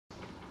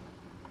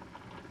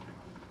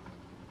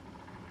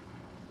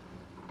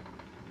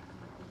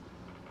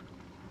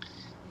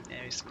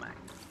is mine.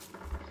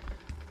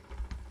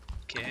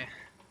 Okay.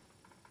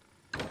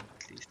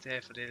 At least I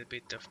have a little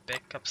bit of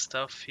backup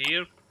stuff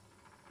here.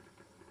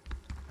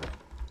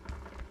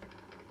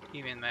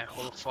 Even my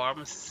whole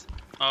farms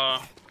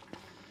are...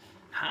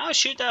 How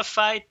should I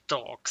fight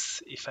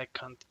dogs if I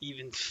can't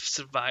even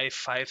survive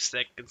 5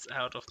 seconds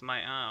out of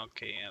my... Ah,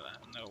 okay, I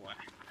don't know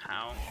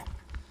how.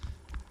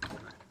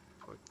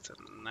 Put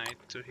some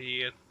nitro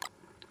here.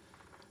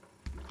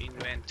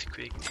 Invent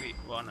quickly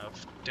one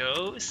of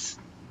those.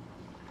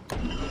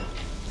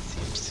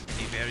 Seems to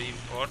be very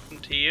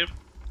important here.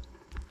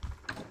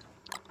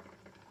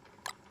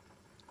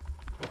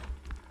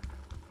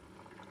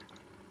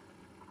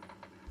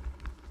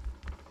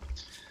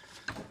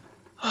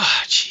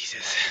 Oh,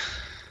 Jesus.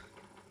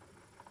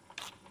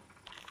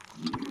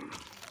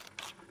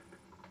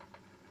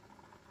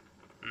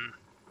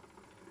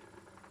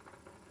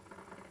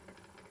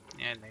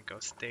 Yeah, they go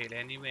stale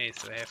anyway,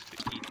 so I have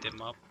to eat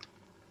them up.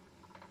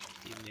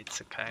 Even it's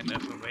a kind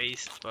of a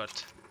waste,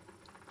 but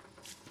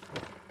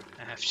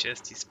I have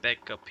just this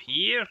backup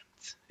here.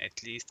 It's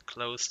at least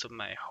close to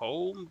my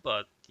home,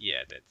 but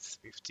yeah, that's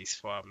with these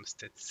farms,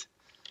 that's...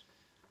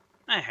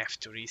 I have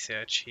to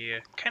research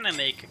here. Can I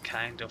make a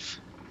kind of...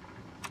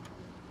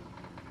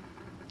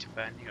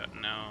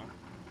 No,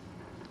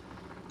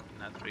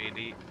 not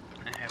really.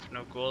 I have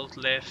no gold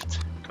left.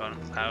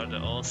 Gunpowder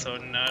also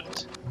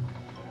not.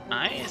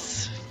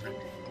 Ice.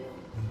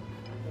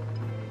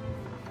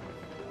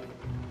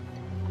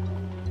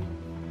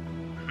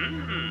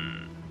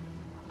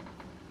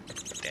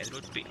 That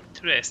would be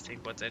interesting,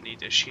 but I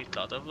need a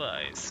shitload of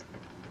ice.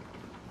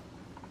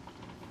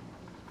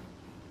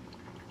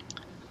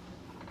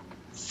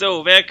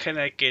 So where can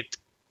I get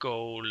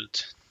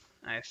gold?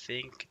 I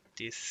think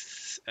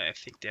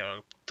there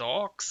are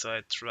dogs, so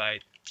I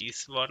tried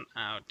this one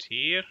out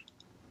here.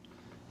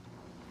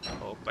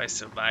 Hope I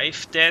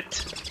survive that.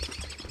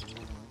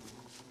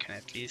 Can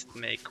at least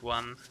make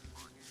one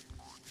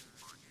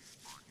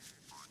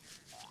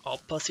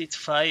opposite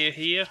fire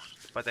here,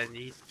 but I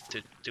need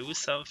to do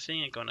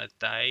something. I'm gonna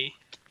die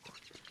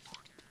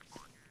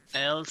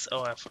else.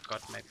 Oh, I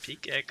forgot my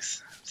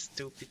pickaxe.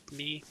 Stupid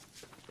me.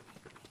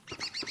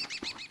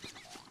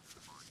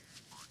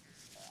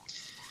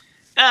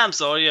 I'm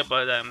sorry,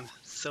 but I'm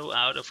so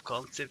out of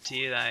concept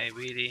here. I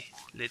really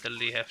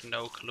literally have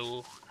no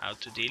clue how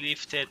to deal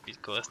with that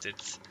because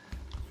it's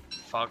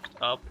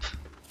fucked up.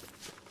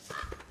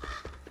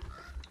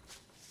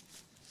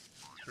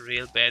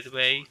 Real bad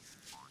way.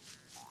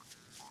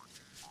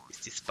 Is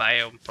this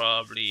biome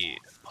probably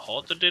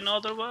hotter than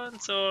other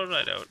ones, or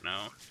I don't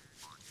know.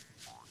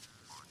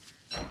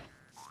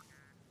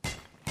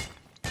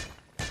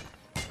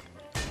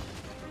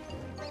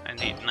 I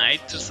need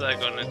nitro, so I'm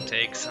gonna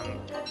take some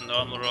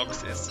normal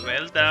rocks as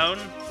well down.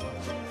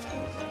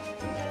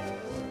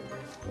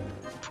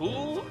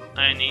 Poo,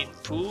 I need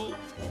poo.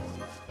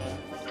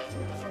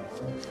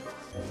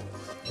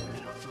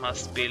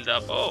 Must build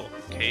up. Oh,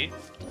 okay.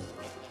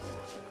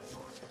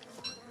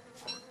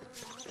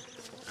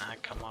 Ah,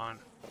 come on.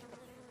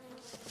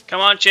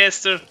 Come on,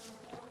 Chester.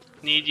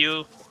 Need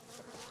you.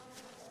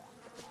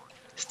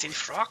 Still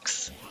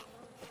frogs?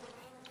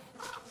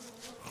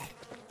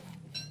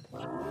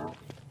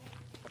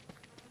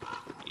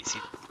 Is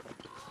it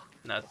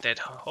not that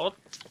hot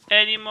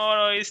anymore,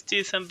 or is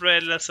this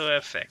umbrella so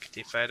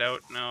effective? I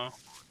don't know.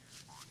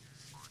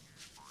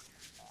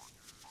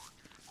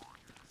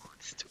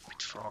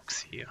 Stupid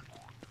frogs here.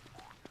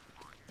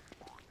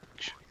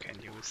 Sure,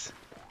 can use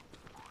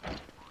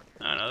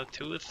another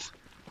tooth.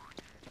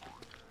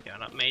 You're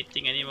not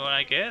mating anymore,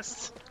 I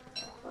guess.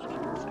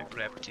 So I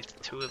grab this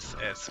tooth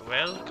as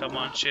well. Come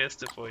on,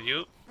 Chester, for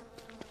you.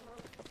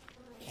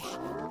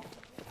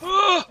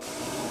 Oh!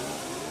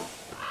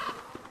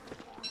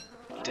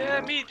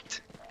 Damn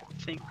it! I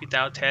think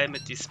without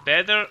helmet is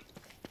better.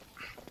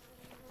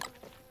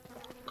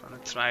 Gonna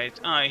try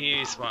it. Ah,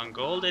 here is 1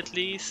 gold at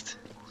least.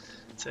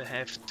 So I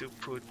have to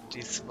put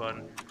this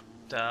one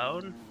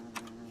down.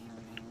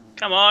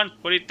 Come on,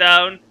 put it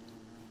down.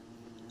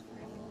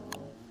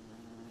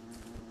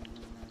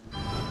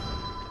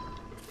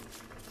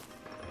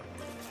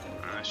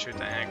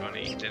 Should I? I'm gonna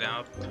eat it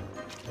up.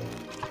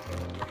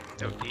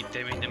 Don't eat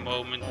them in the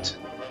moment.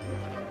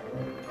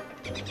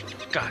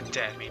 God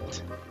damn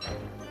it.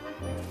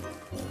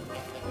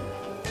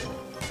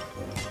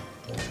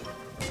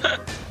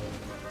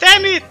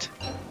 Damn it!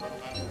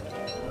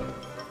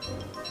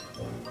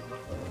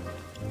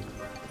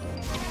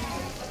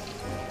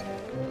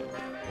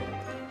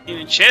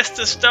 Even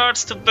Chester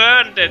starts to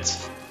burn.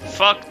 That's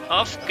fucked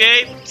off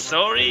game.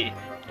 Sorry.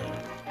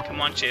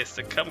 Come on,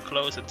 Chester, come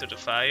closer to the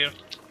fire.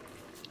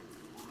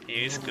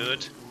 He is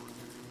good.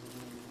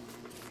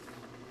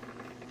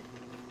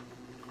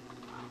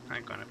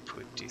 I'm gonna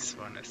put this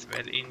one as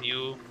well in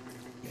you.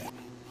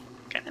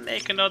 Can I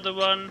make another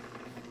one?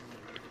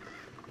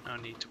 I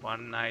need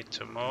 1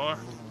 nitro more.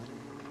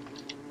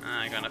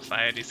 I'm gonna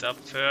fire this up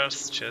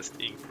first, just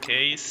in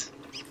case.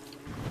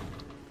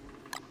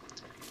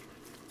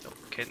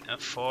 Don't can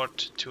afford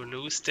to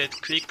lose that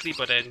quickly,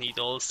 but I need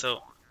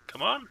also...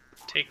 Come on,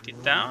 take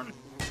it down.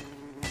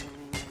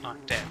 Ah,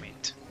 damn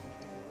it.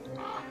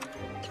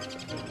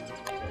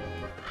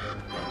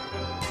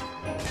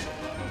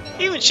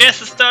 Even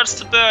Chester starts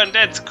to burn.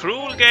 That's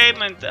cruel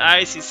game, and the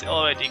ice is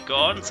already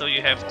gone, so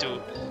you have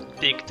to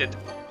pick that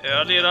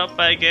earlier up,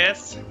 I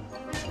guess.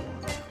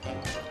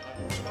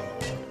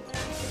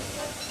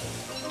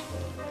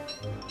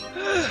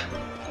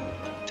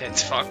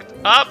 That's fucked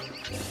up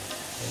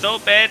so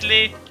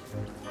badly.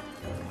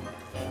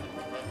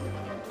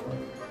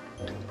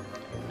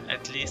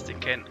 At least I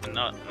can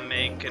not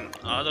make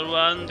another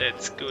one.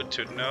 That's good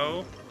to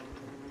know.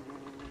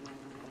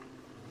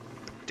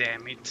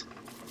 Damn it.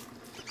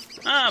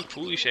 Ah,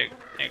 poo is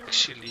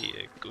actually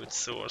a good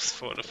source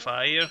for the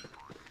fire.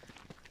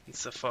 And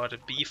so far the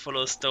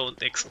Beefalos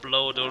don't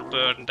explode or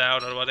burn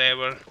down or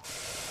whatever.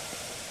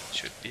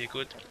 Should be a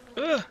good...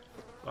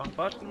 wrong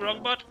button,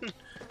 wrong button!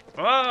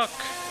 Rock!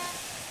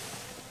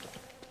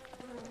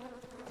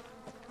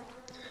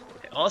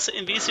 They're also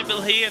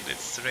invisible here,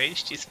 that's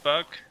strange, this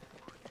bug.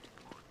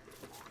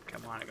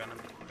 Come on, I'm gonna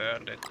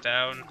burn that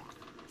down.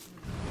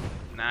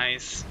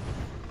 Nice.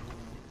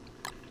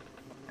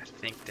 I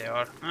think they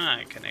are... Ah,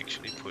 I can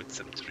actually put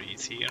some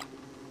trees here.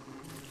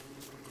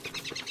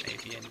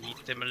 Maybe I need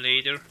them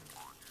later.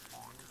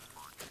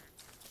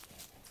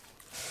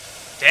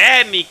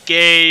 Damn it,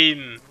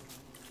 game!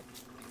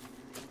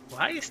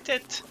 Why is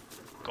that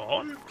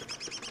gone?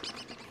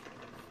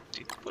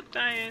 Did put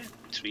a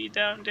tree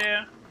down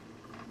there?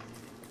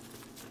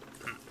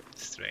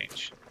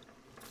 Strange.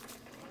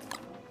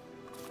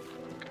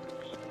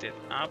 Gonna eat that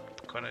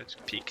up. Gonna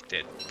pick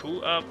that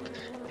poo up.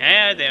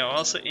 Yeah, they're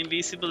also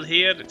invisible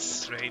here. That's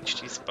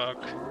strange, this bug.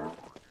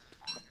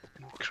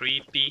 And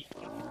creepy.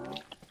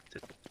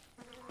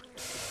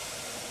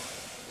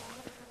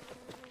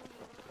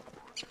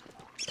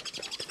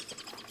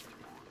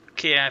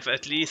 Okay, I have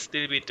at least a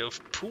little bit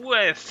of poo.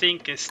 I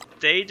think I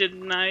stay the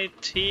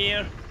night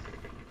here.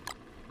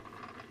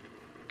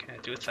 Can I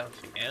do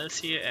something else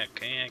here?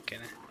 Okay, I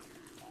can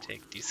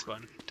take this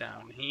one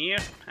down here.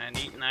 I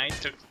need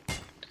niter.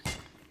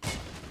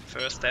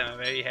 First time I'm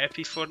very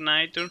happy for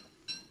niter.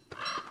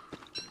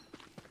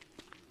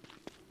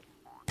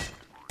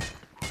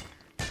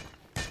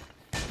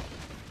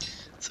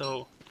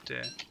 So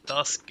the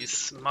dusk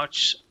is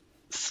much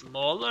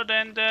smaller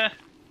than the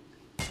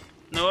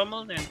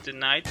normal, and the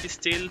night is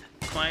still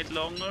quite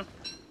longer.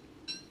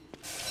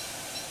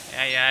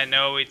 Yeah, I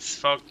know it's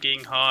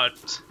fucking hard.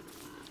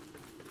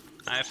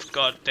 I've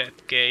got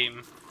that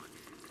game.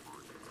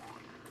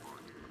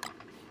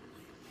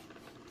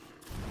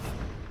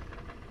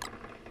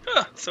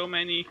 So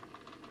many.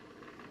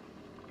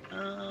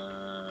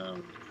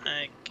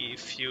 I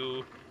give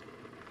you...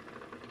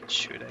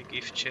 Should I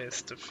give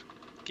Chester?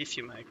 Give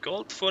you my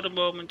gold for the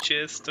moment,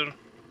 Chester.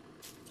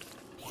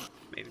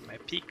 Maybe my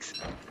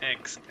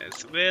pickaxe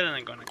as well, and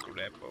I'm gonna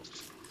grab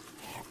off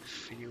a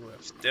few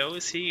of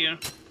those here.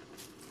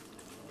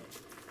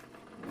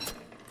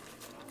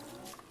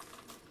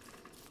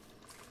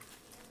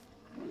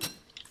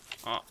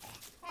 Oh,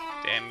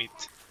 damn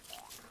it.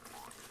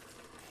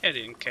 I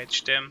didn't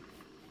catch them.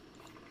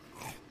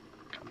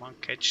 Come on,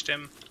 catch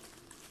them.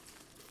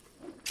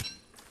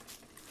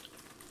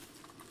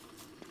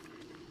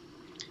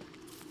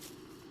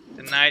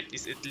 The night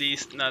is at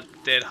least not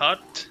that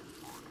hot.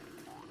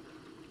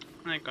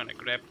 I'm gonna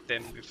grab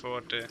them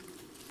before the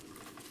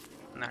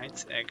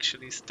night's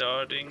actually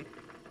starting.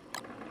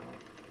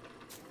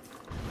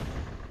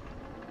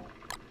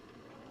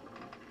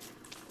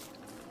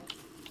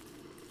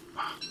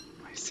 Oh,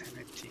 my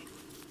sanity.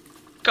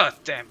 God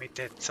damn it,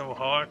 that's so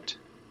hard.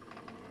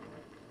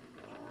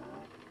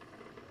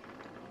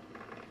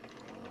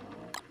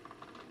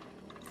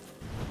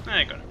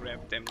 I'm gonna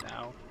grab them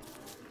now.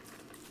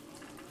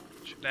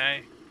 Should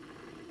I?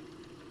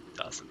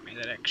 Doesn't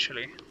matter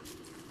actually.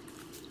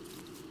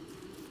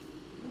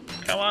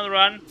 Come on,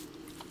 run!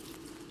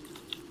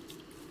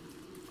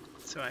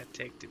 So I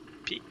take the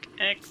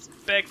pickaxe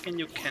back and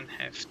you can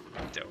have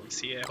those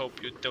here. I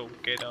hope you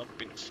don't get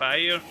up in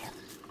fire.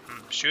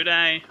 Should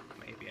I?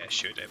 Maybe I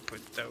should have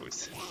put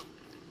those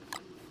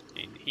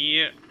in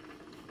here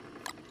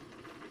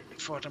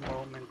for the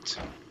moment.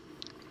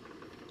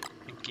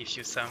 And give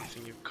you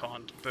something you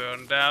can't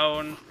burn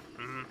down.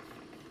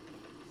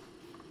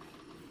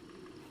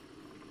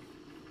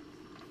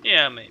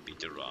 Yeah, maybe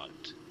the rod.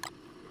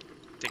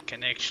 They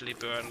can actually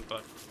burn,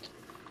 but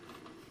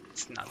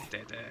it's not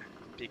that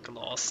big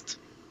loss.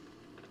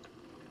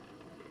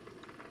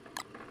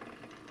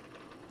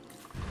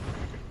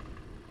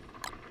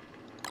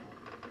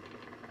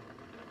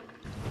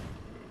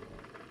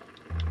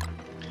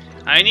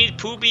 I need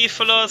poo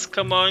beefalos,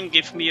 come on,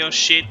 give me your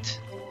shit.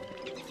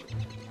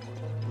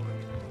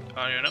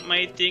 Are you not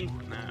mating?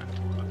 Nah,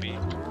 would be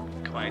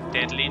quite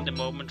deadly in the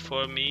moment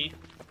for me.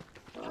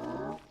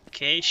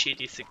 Okay, shit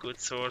is a good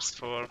source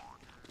for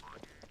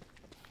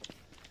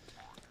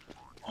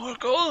more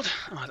gold.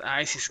 Oh, the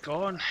ice is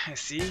gone, I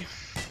see.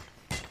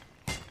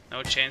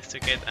 No chance to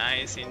get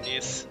ice in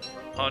this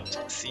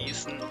hot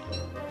season.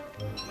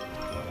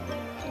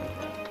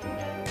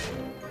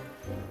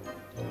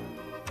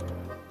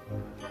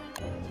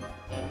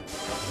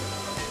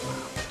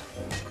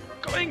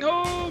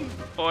 going home!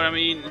 Or I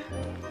mean,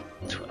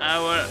 to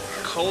our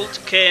cold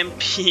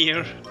camp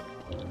here.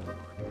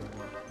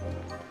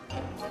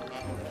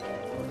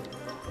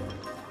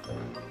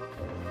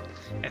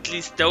 At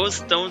least those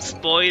don't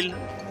spoil.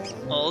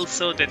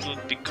 Also, that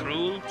would be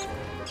cruel.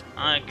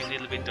 I get a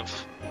little bit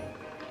of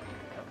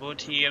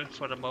wood here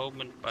for the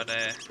moment, but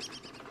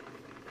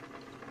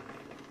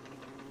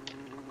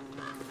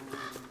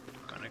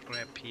gonna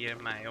grab here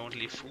my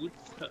only food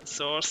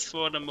source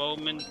for the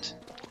moment.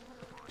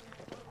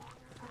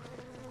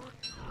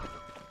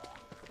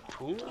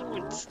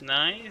 Food's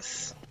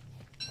nice.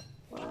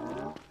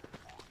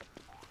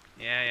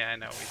 Yeah, I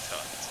know it's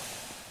hot.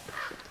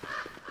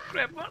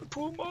 Grab one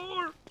poo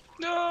more!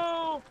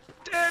 No!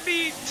 Damn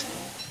it!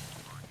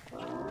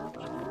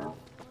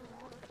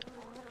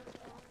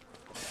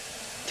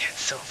 That's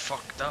so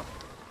fucked up.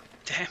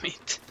 Damn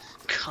it.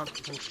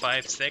 Can't move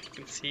 5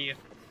 seconds here.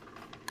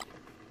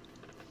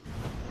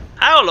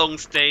 How long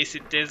stays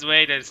it this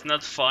way? That's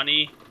not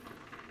funny.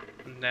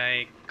 And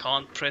I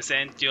can't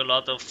present you a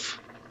lot of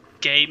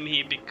game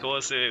here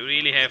because I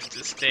really have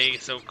to stay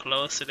so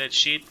close to that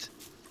shit.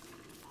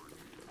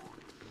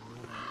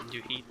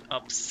 You heat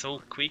up so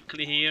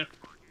quickly here.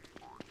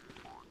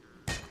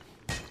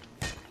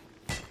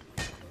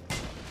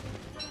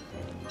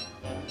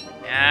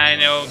 Yeah, I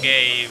know,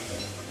 game.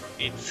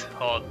 It's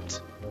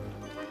hot.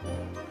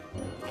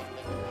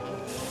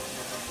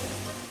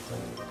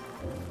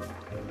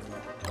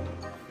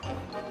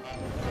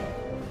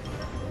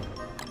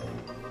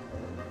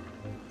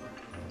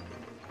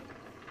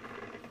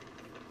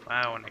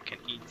 Wow, and I can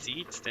eat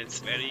seeds. That's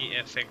very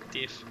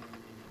effective.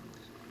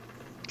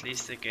 At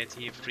least I get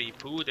here free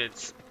poo.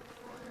 That's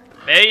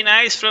very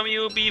nice from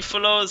you,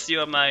 Beefalos.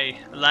 You are my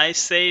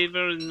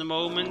lifesaver in the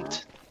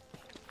moment.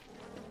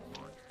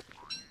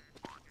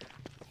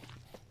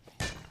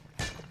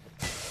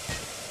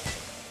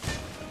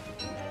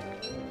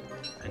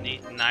 I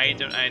need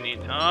neither. I need.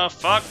 Oh,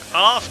 fuck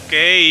off,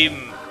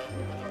 game!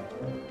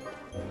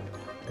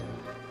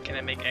 Can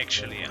I make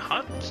actually a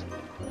hut?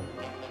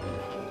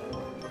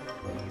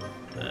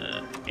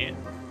 Here.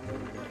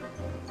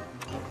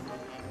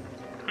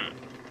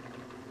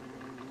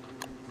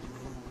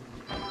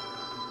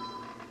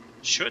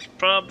 Should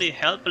probably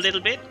help a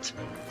little bit.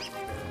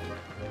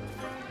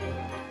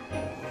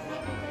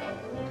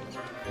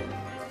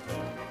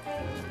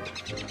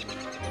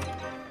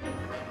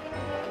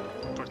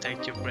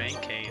 Protect your brain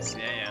case,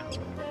 yeah.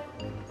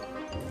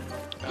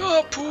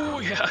 Oh,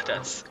 poo! Yeah,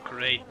 that's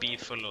great,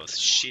 Beefalos.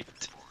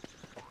 Shit.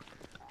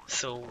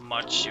 So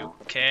much you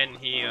can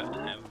here.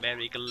 I'm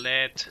very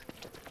glad.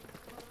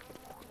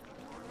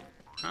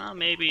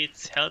 Maybe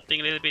it's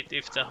helping a little bit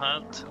if the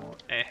hut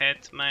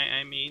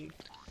I mean.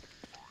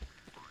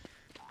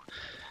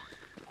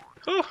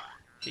 Whew,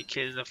 he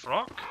killed the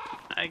frog,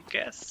 I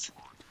guess.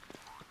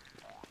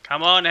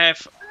 Come on, I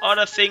have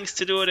other things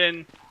to do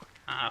then.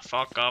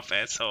 Fuck off,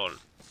 asshole.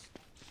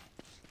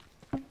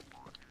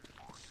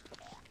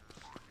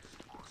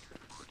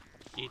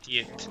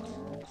 Idiot.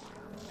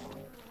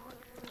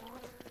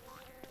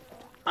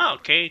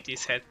 Okay,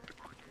 this had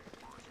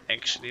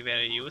actually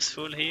very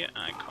useful here.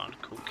 I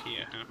can't cook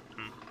here.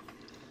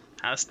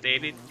 How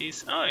stale it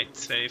is? Oh,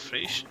 it's very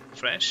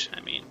fresh,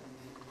 I mean.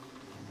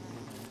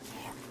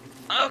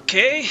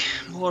 Okay,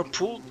 more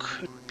poo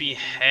could be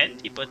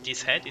handy, but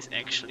this head is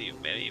actually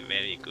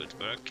very good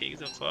working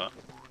so far.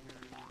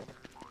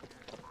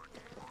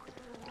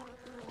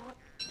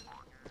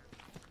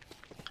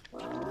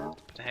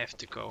 But I have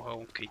to go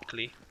home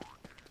quickly.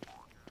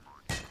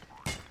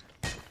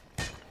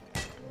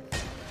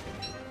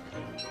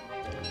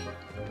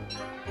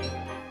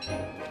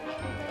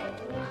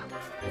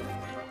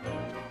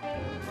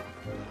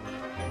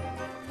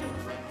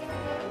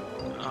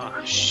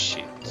 Oh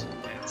shit,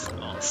 that's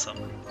awesome.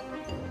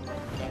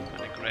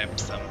 Gonna grab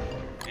some.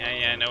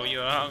 Yeah, I know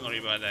you're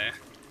hungry, but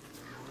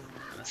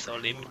I'm so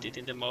limited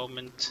in the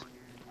moment.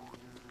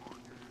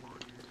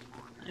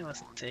 I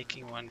wasn't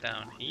taking one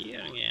down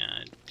here. Yeah,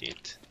 I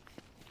did.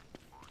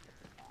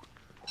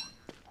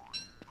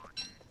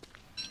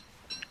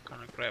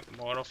 Gonna grab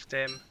more of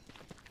them.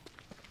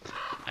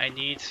 I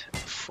need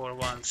for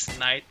once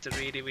night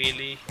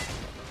really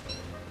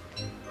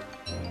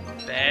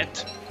bad.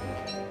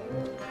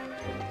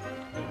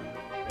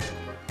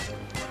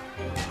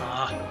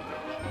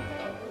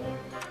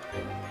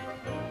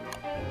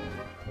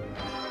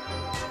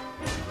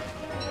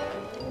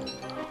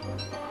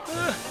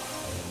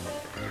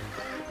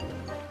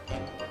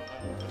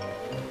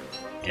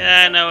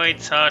 Yeah, I know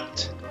it's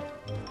hot.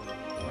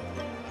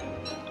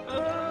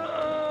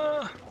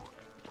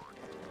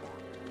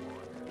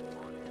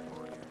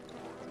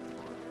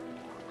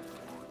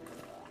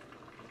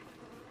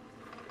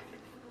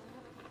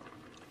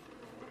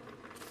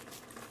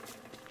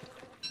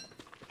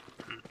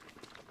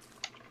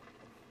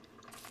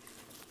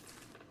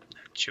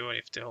 Not sure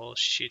if the whole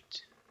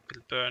shit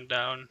will burn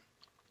down.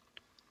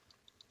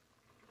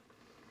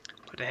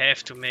 But I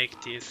have to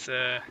make this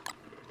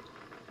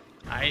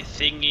eye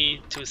thingy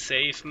to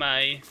save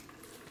my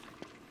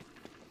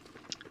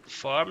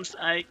farms,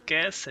 I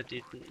guess. I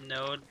didn't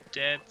know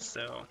that,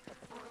 so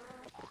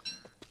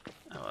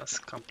I was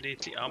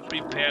completely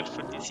unprepared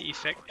for this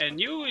effect. I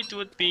knew it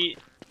would be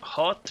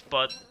hot,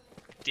 but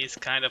this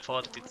kind of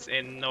hot, it's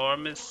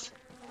enormous.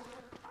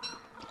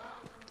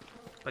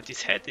 But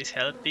his head is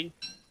helping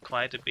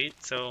quite a bit,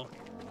 so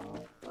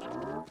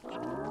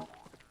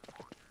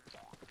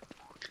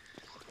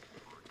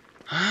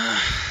I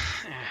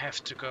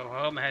have to go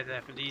home. I had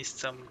at least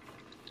some.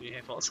 Do you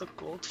have also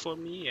gold for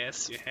me?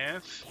 Yes, you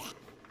have.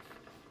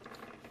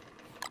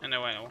 I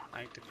know, I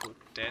like to put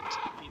that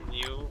in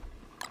you.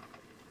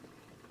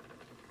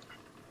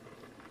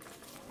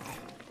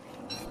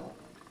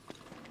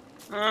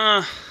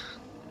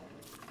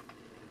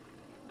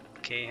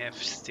 Okay, have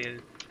still.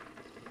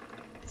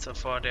 So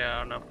far they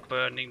are not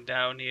burning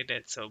down here.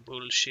 That's a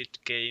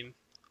bullshit game.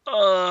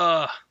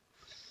 Oh,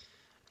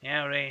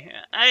 yeah, Ray.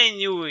 I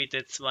knew it.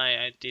 That's why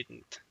I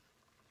didn't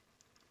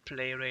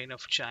play Reign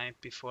of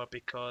Giant before,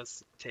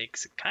 because it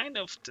takes kind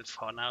of the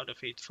fun out of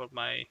it for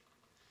my,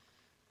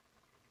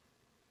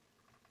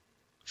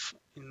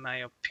 in my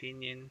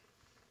opinion,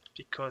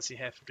 because you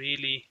have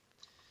really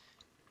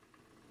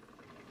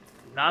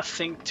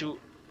nothing to.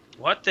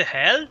 What the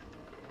hell?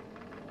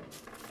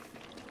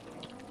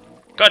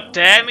 God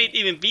damn it!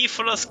 Even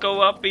Beefalos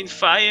go up in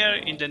fire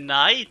in the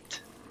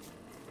night.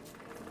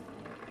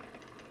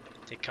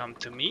 They come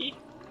to me,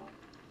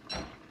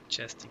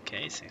 just in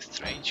case. A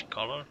strange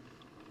color.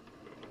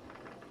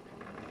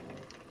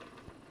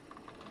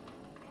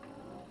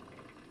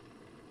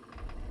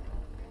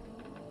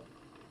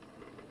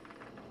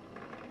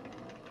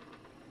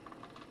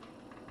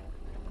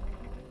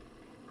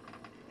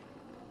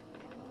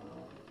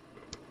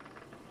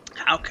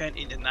 How can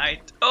in the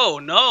night? Oh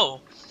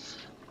no!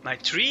 My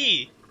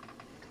tree!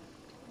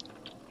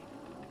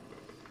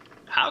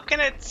 How can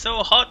it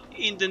so hot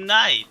in the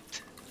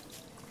night?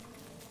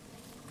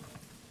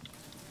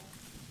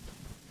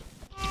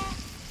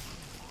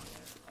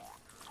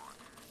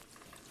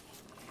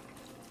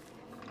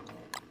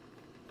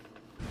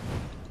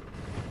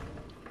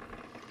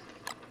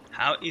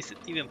 How is it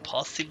even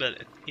possible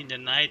in the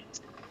night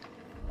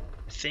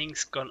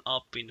things gone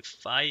up in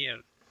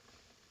fire?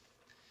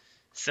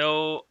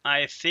 So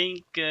I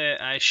think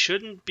I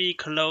shouldn't be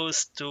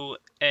close to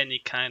any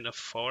kind of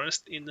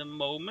forest in the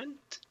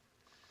moment.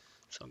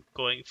 So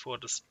going for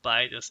the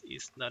spiders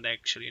is not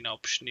actually an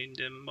option in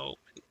the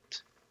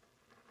moment.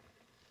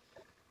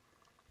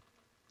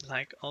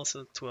 Like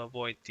also to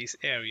avoid this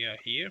area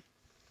here.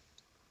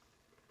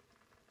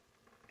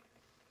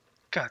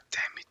 God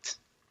damn it.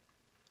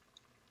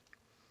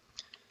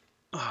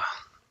 Oh.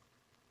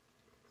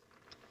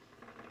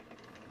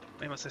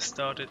 When was I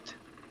started?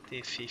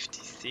 Day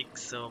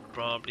 56, so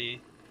probably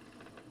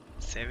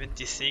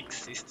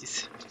 76 is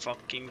this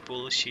fucking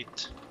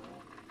bullshit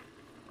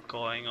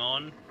going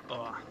on.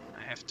 Oh,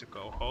 I have to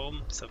go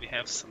home, so we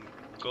have some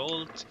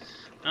gold.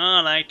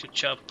 I like to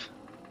chop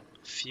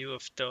a few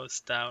of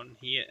those down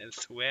here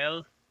as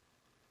well.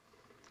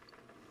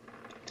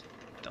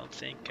 Don't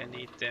think I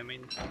need them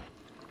in.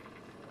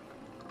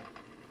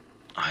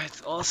 Oh,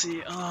 it's also,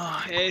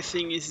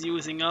 everything is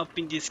using up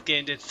in this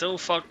game. That's so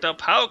fucked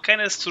up. How can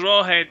a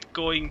straw hat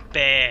going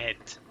bad?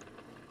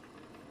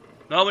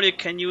 Normally you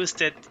can use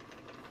that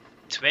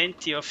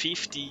 20 or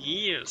 50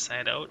 years,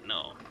 I don't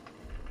know.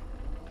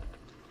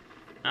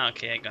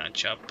 Okay, I'm gonna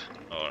chop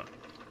or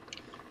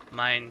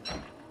mine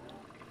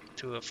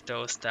two of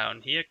those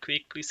down here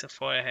quickly, so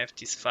far I have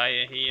this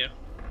fire here.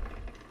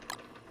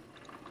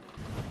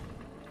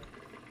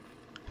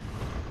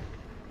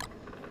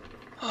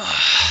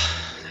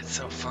 That's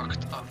so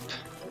fucked up.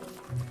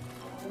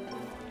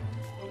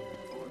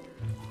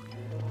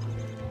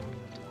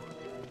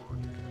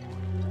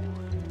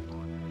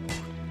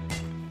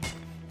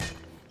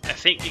 I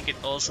think it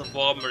gets also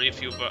warmer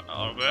if you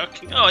are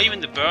working. Oh,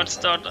 even the bird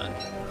start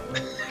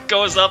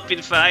goes up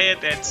in fire.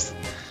 That's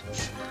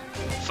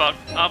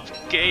fucked up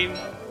game.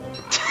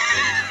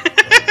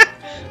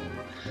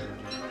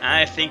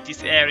 I think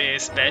this area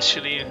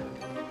especially,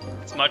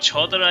 it's much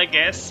hotter, I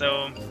guess,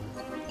 so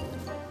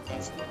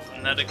it's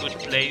not a good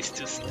place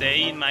to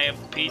stay in my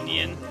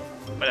opinion,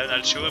 but I'm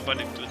not sure, but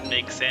it would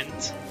make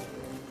sense.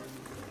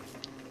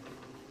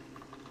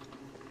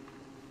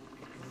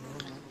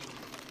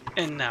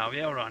 And now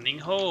we are running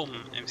home.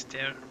 Is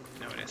there?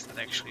 No, there's not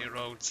actually a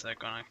road, so I'm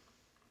gonna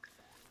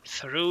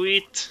through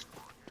it.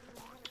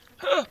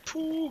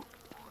 Poo!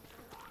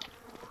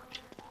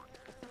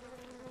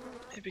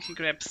 Maybe we can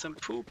grab some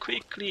poo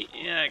quickly.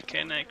 Yeah, I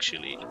can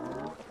actually.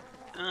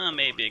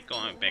 Maybe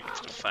going back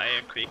to the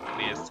fire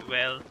quickly as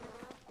well,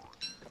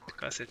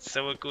 because it's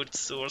so a good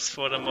source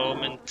for the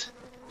moment.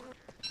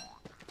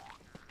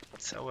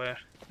 So a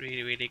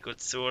really good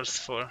source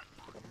for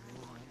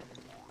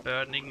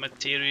burning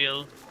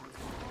material.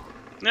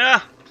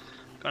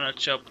 Gonna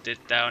chop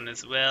that down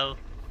as well.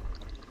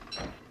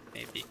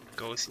 Maybe it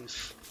goes in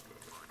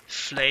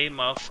flame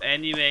off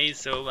anyway,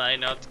 so why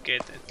not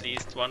get at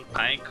least one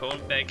pine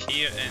cone back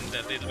here and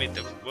a little bit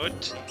of wood.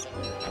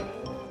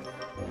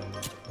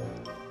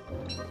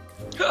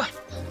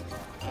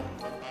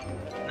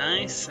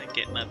 Nice, I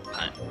get my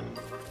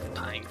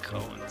pine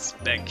cones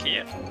back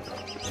here.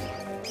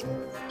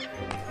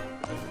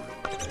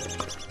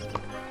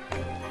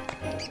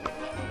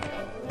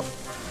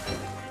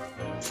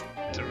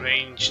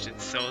 Strange,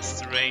 that's so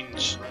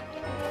strange.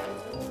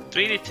 It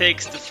really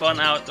takes the fun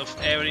out of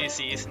every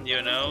season,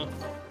 you know.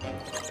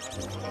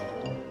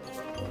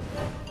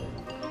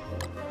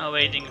 I'm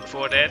waiting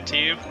for that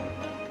here.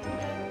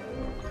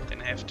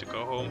 Then I have to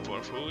go home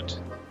for food.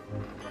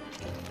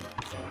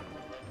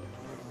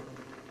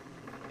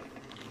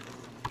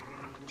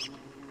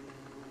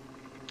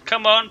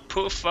 Come on,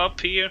 poof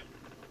up here.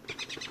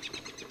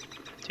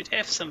 Did you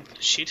have some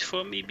shit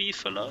for me,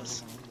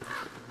 Beefalos?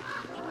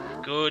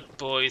 Good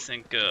boys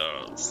and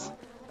girls.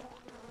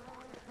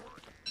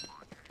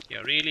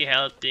 You're really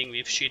helping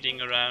with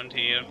shitting around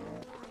here.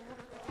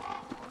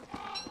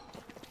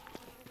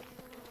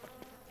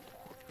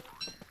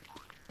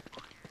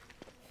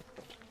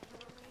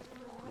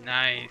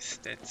 Nice,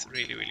 that's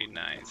really, really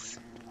nice.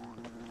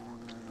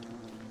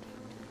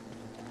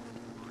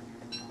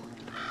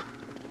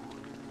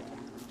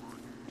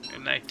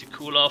 I like to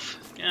cool off.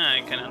 Yeah,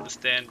 I can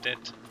understand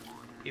that.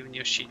 Even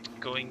your shit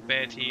going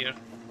bad here.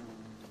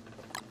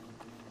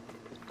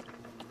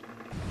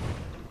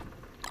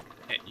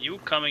 Hey, you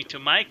coming to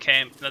my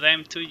camp, not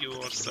I'm to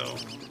yours, so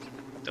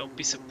don't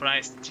be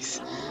surprised. These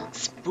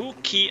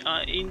spooky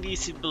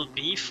invisible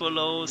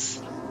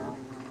beefalos.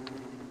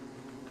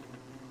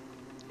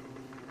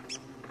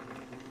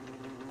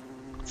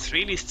 It's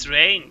really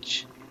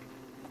strange.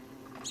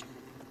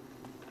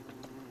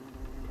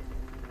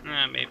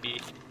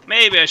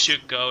 Maybe I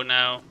should go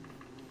now.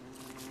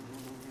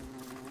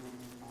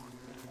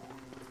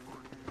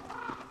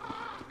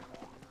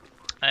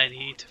 I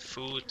need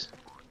food.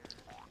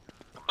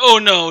 Oh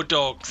no,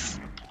 dogs!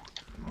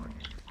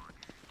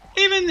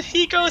 Even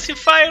he goes in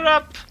fire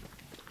up!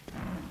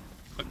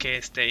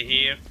 Okay, stay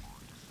here.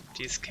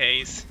 This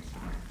case.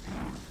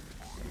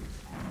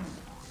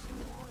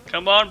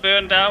 Come on,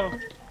 burn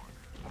down!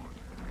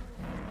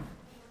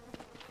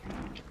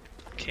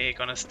 Okay,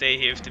 gonna stay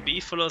here with the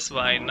beefalos,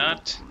 why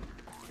not?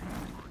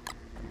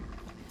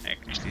 I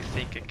actually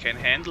think I can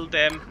handle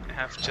them. I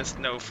have just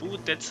no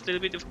food, that's a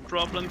little bit of a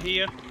problem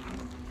here.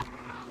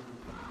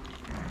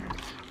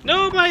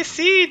 No, my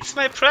seeds!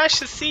 My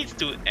precious seeds,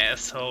 you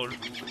asshole!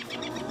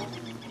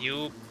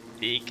 You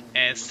big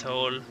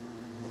asshole.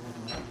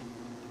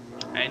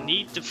 I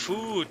need the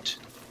food.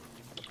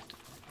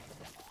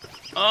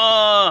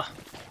 Oh!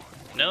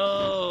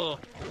 No!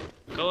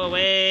 Go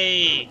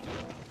away!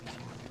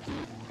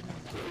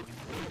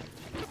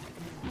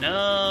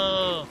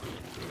 No!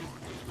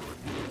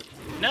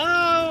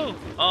 No!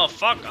 Oh,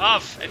 fuck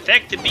off!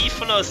 Attack the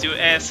beefalos, you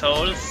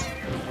assholes!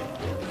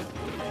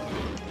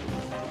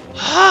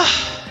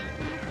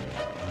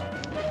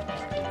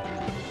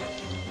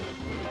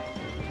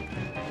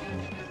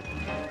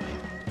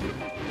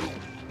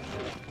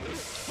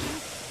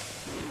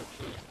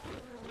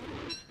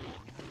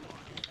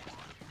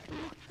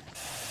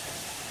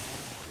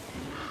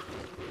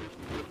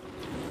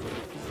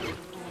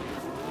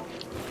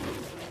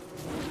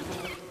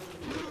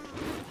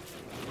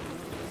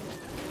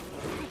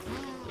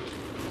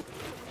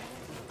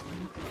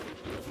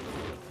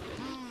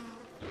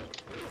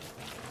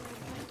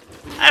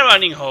 I'm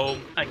running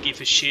home, I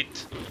give a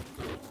shit.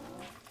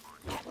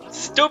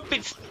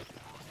 Stupid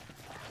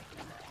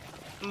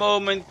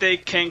moment they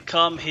can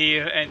come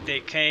here, and they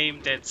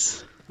came,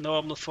 that's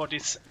normal for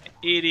these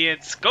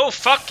idiots. Go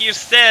fuck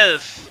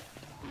yourself,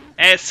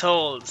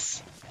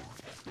 assholes.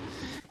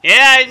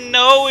 Yeah, I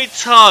know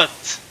it's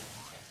hot.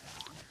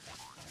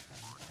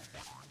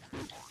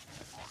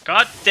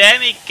 God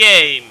damn it,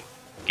 game.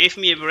 Give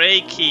me a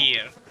break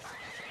here.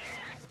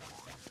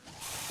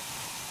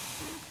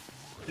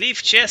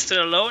 Leave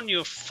Chester alone,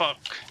 you fuck.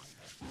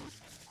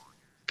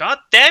 God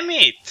damn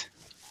it!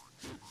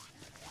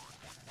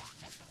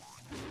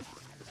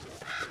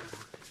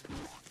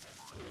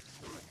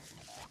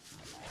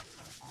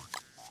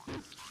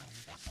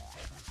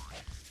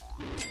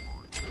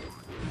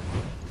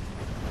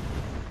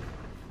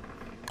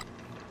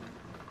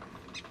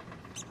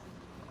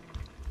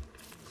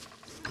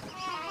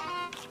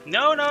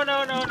 No, no,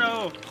 no, no,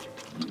 no.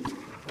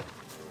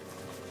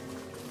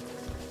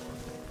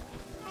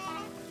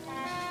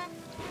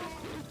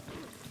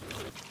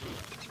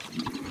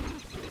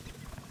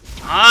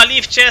 Ah,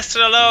 leave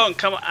Chester alone!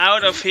 Come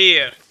out of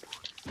here!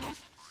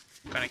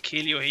 I'm gonna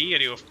kill you here,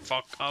 you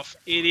fuck off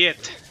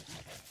idiot!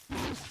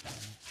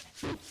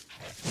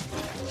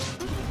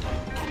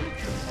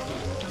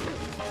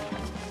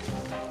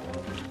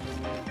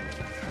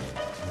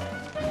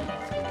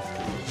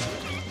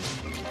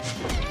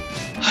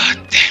 Ah,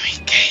 damn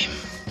it, game!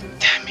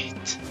 Damn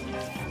it!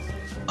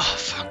 Oh,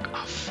 fuck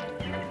off!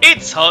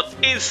 It's hot,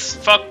 it's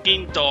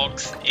fucking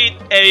dogs.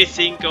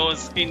 Everything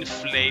goes in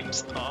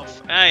flames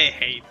off. I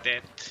hate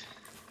that.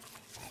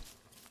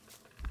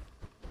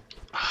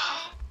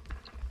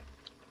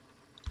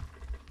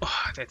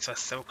 Oh, that was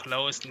so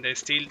close, and there's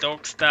still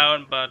dogs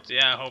down, but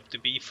yeah, I hope the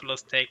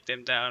Beefalos take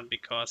them down,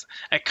 because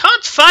I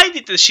can't find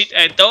it, the shit.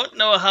 I don't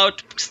know how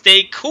to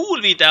stay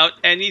cool without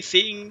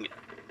anything.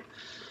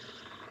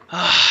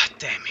 Ah,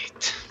 damn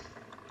it.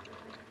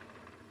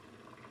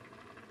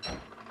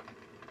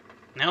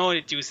 No,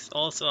 it uses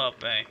also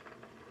up, I'm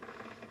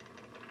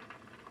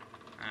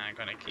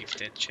gonna give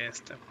that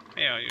Chester.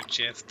 Where are you,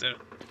 Chester?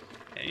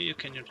 You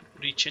can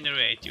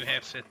regenerate, you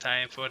have the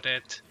time for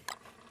that.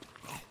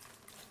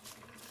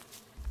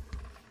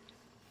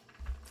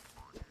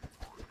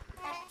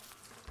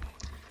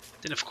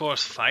 Then of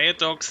course fire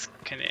dogs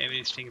can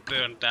everything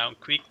burn down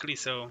quickly,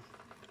 so...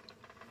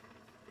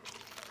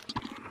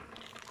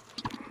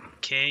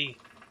 Okay,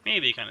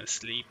 maybe gonna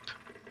sleep.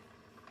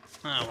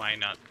 Oh, why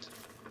not?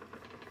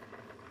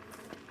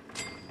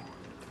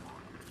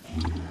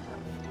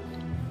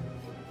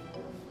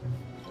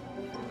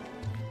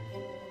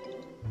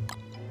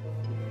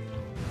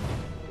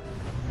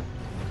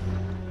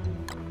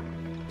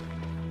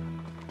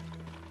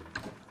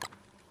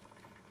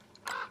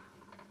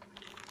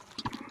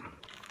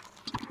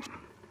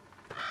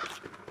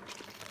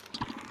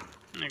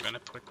 I'm gonna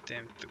put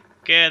them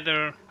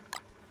together.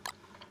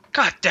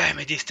 God damn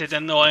it, is that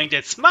annoying?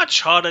 That's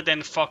much harder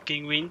than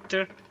fucking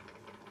winter.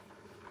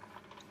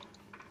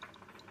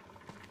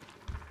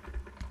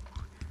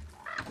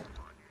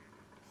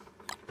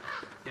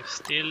 You have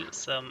still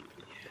some...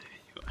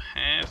 You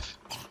have...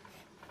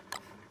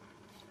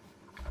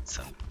 Got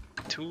some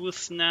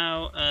tools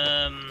now.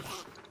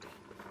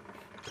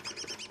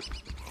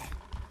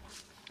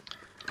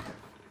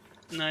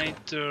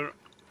 Niter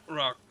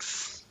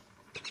rocks.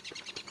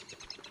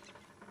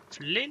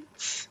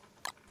 Flints.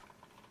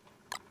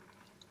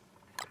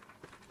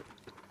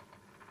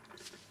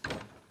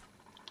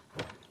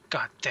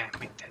 God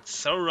damn it, that's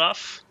so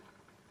rough.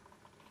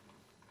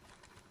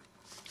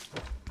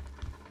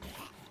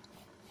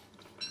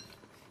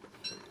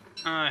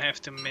 I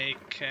have to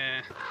make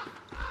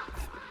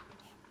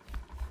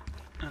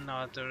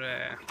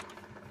another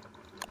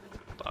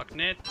bug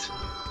net.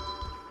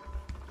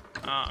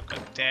 Oh,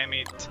 god damn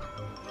it.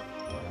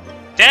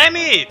 Damn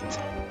it!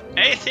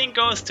 Everything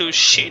goes to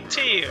shit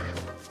here.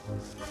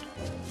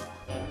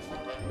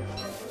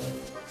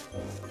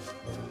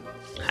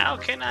 How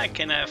can I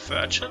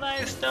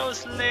virtualize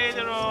those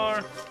later,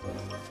 or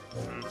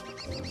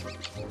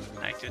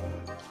I could...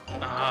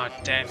 Oh,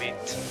 damn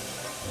it.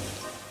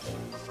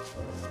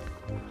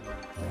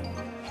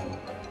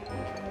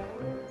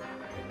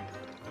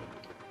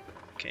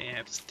 Okay, I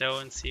have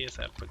stones here,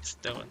 so I put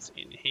stones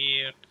in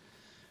here.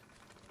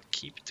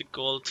 Keep the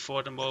gold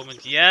for the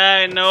moment.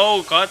 Yeah, I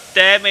know, god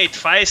damn it,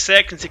 5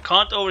 seconds, you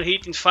can't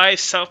overheat in 5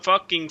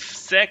 fucking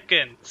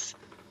seconds.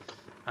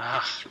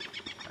 Ah,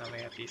 I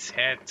have this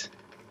head.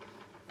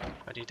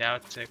 But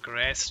without the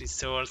grass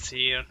resource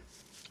here.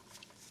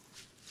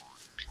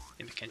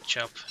 Then we can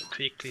chop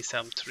quickly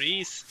some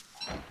trees.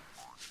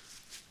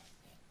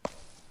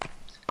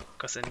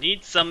 Because I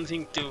need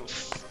something to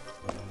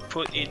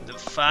put in the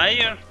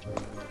fire.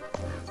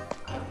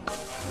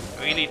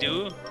 Really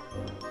do.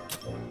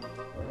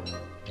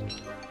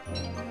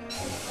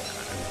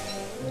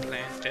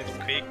 Plant that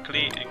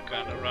quickly and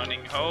gonna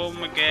running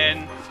home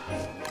again.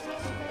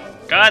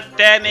 God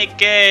damn it,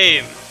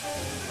 game!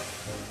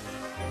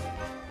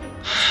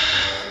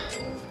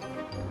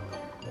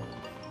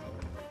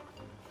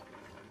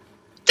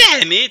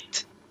 Damn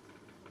it!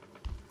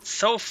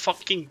 So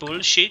fucking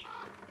bullshit.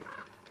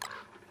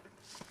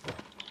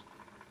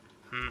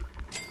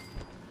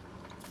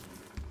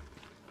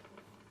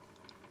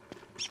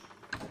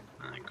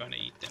 I'm gonna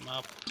eat them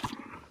up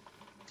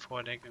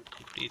before they can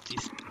completely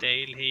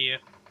stale here.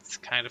 It's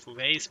kind of a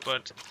waste,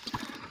 but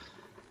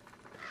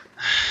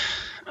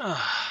I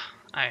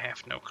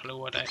have no clue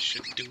what I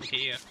should do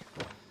here.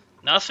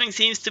 Nothing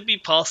seems to be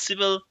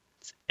possible.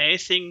 It's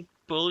everything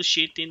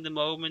bullshit in the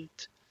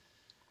moment.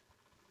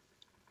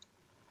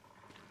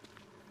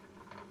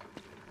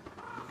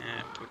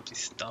 Put this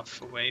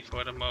stuff away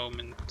for the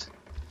moment.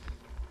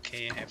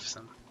 Okay, I have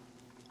some.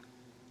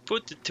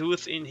 Put the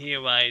tooth in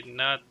here, why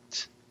not?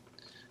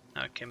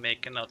 Now I can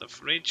make another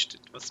fridge.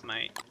 That was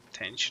my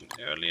intention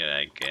earlier,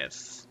 I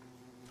guess.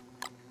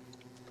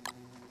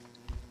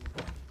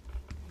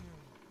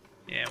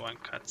 Yeah, one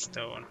cut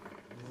stone.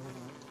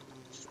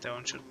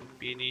 Stone shouldn't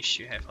be an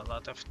issue. I have a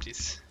lot of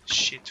this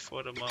shit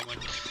for the moment.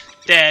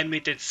 Damn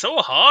it, it's so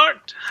hard!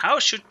 How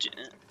should you...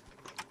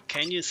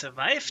 Can you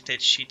survive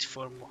that shit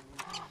for more?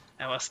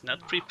 I was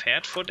not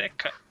prepared for that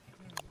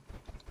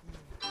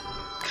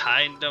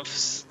kind of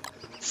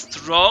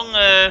strong...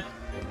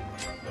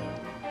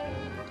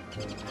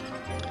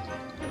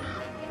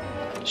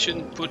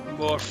 Shouldn't put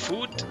more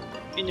food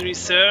in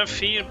reserve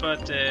here,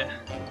 but I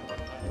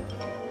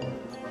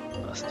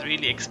wasn't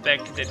really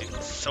expecting that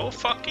it's so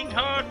fucking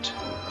hard.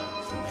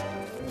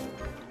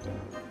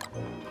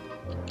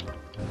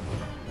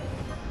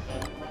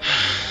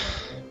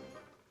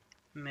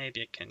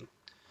 Maybe I can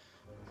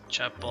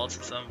chop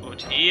also some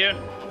wood here.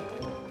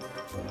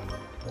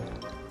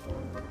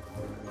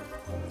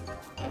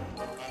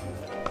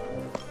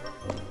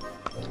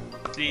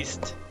 At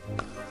least.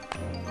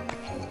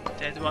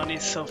 That one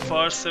is so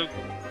far so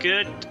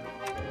good.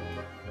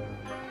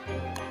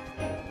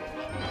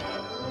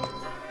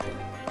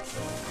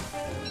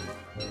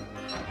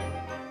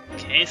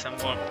 Okay, some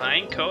more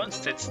pine cones,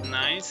 that's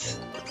nice.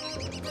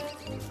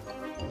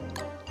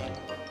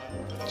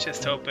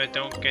 Just hope I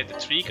don't get a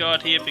tree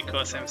guard here,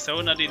 because I'm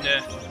so not in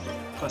a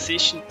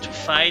position to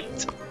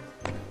fight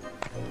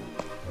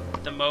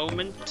at the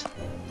moment.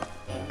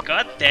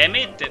 God damn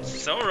it,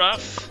 that's so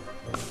rough.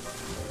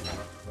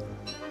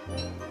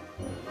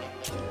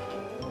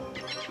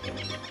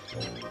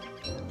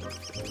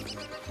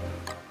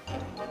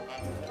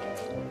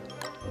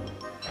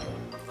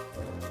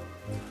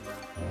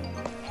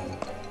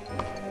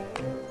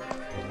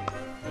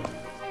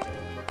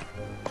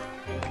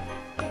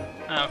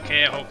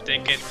 Okay, I hope they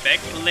get back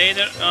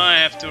later. Oh, I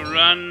have to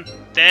run.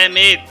 Damn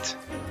it!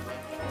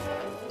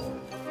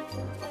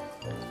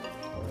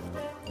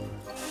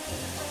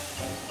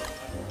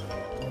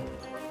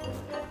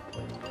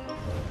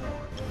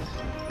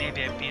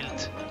 Maybe I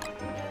built.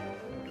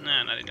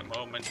 No, not in the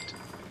moment.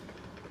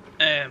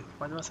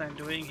 What was I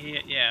doing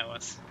here? Yeah, I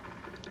was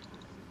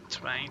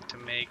trying to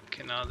make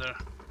another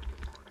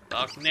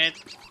log net.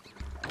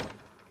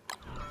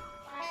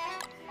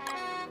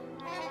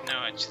 No,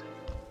 I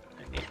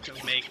need to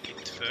make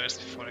it first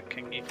before I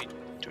can give it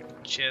to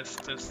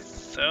Chester.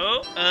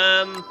 So,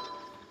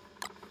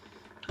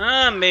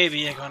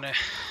 maybe I'm gonna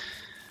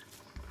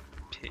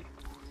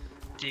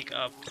dig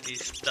up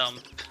this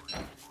dump.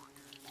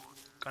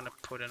 Gonna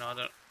put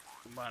another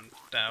one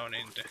down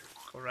in the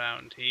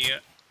ground here.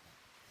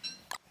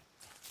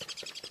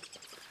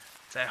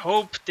 So I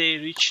hope they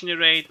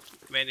regenerate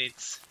when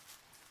it's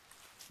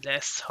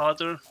less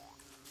hotter.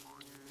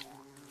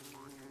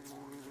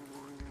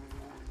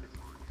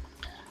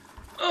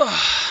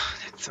 Oh,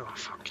 that's so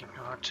fucking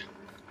hard.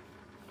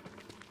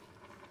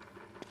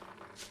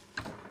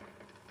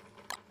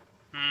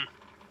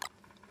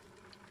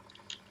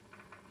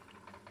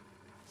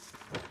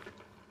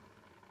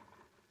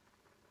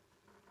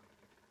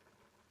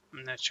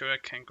 I'm not sure I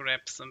can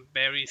grab some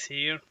berries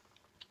here,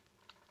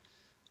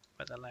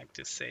 but I like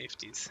to save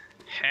this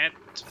head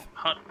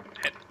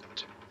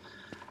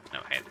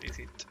is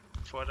it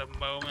for the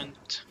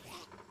moment.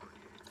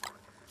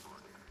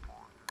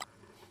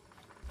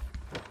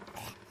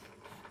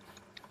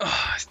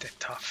 Oh, is that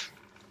tough?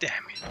 Damn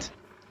it.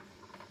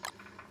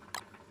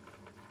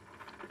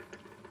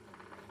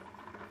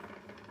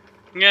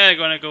 Yeah, I'm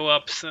gonna go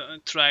up,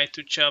 try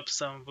to chop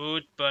some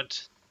wood,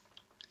 but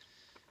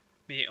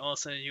we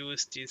also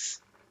use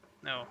this,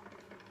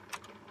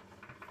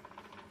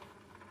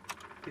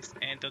 this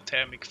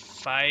endothermic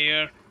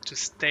fire to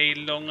stay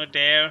longer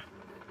there.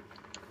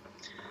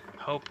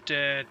 Hope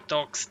the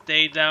dogs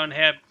stay down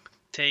here,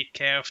 take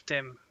care of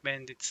them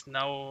when it's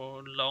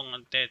no longer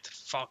that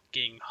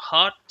fucking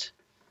hot.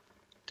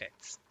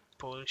 That's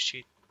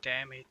bullshit,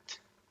 damn it.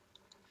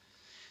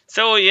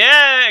 So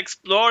yeah,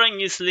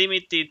 exploring is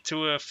limited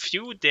to a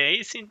few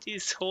days in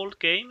this whole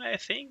game, I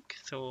think.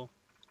 So,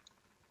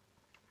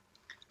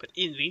 but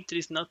in winter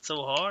is not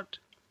so hard.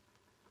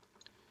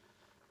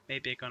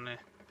 Maybe I'm gonna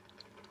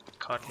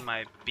cut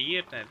my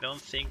beard. I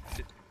don't think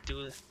that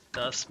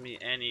does me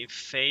any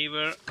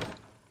favor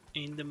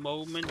in the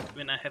moment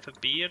when I have a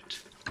beard.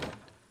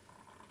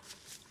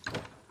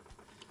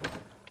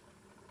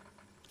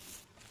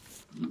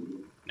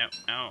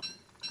 No.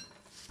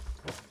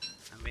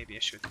 Maybe I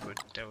should put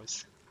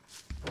those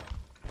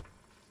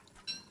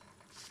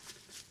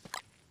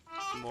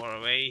more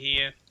away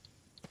here.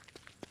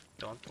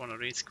 Don't want to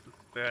risk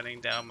burning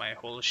down my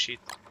whole shit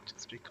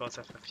just because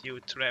of a few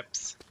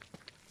traps.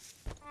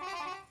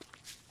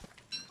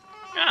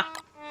 Ah!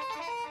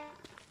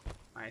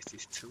 Why is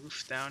this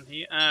tooth down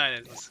here? Ah,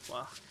 that was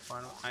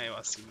one I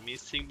was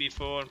missing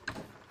before.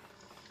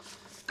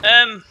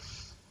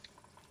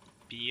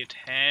 Beard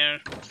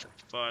hair, so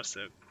far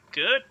so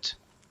good.